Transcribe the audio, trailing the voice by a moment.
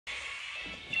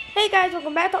Hey guys,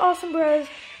 welcome back to Awesome Bros.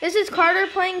 This is Carter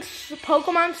playing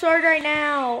Pokemon Sword right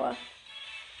now.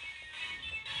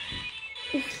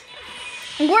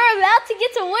 We're about to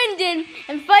get to Winden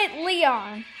and fight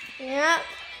Leon. Yeah.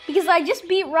 Because I just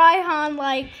beat Raihan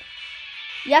like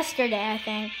yesterday, I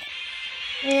think.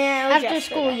 Yeah, it was After yesterday.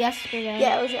 school yesterday.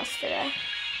 Yeah, it was yesterday.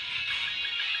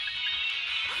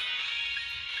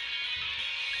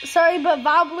 Sorry, but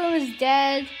Vileplume is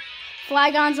dead.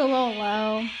 Flygon's a little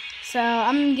low. So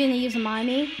I'm gonna use a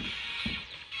Mimey.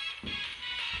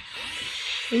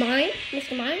 Mine?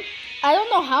 Mr. Mime? I don't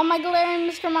know how my Galarian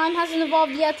Mr. Mime hasn't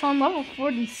evolved yet. It's on level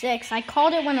 46. I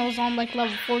called it when it was on like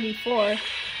level 44.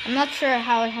 I'm not sure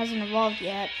how it hasn't evolved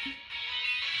yet.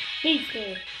 He's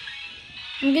good.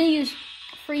 I'm gonna use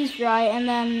Freeze Dry and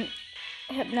then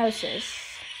Hypnosis.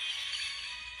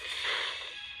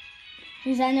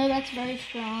 Because I know that's very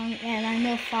strong, and I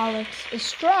know Frolix is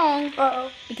strong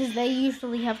because they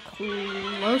usually have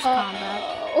close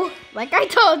combat. Like I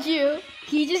told you,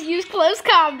 he just used close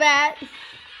combat.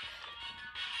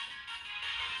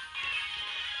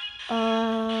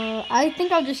 I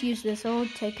think I'll just use this. It'll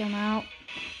take him out.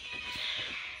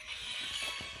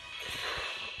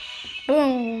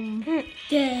 Boom.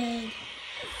 Dead.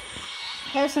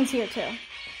 Harrison's here too.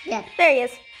 Yeah, there he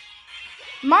is.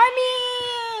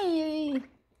 Marmy!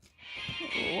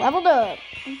 Leveled up.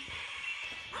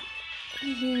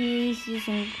 He's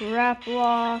using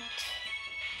Grapploct.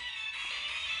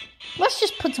 Let's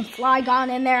just put some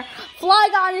Flygon in there.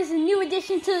 Flygon is a new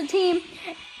addition to the team.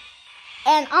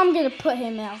 And I'm going to put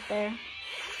him out there.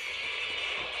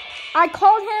 I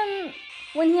called him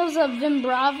when he was a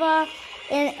Vimbrava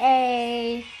in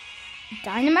a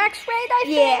Dynamax raid, I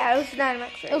think. Yeah, it was a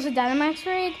Dynamax raid. It was a Dynamax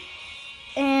raid.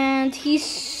 And he's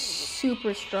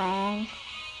super strong.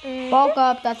 Bulk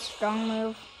up, that's a strong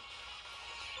move.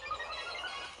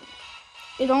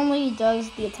 It only does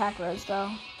the attack rose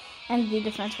though. And the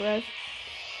defense rose.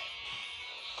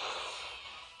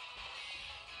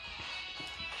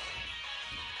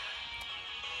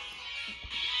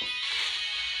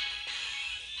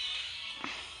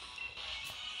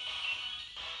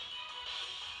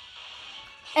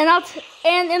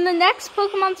 And in the next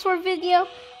Pokemon Sword video,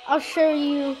 I'll show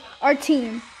you our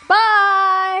team.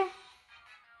 Bye!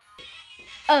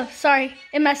 Oh, sorry.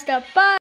 It messed up. Bye!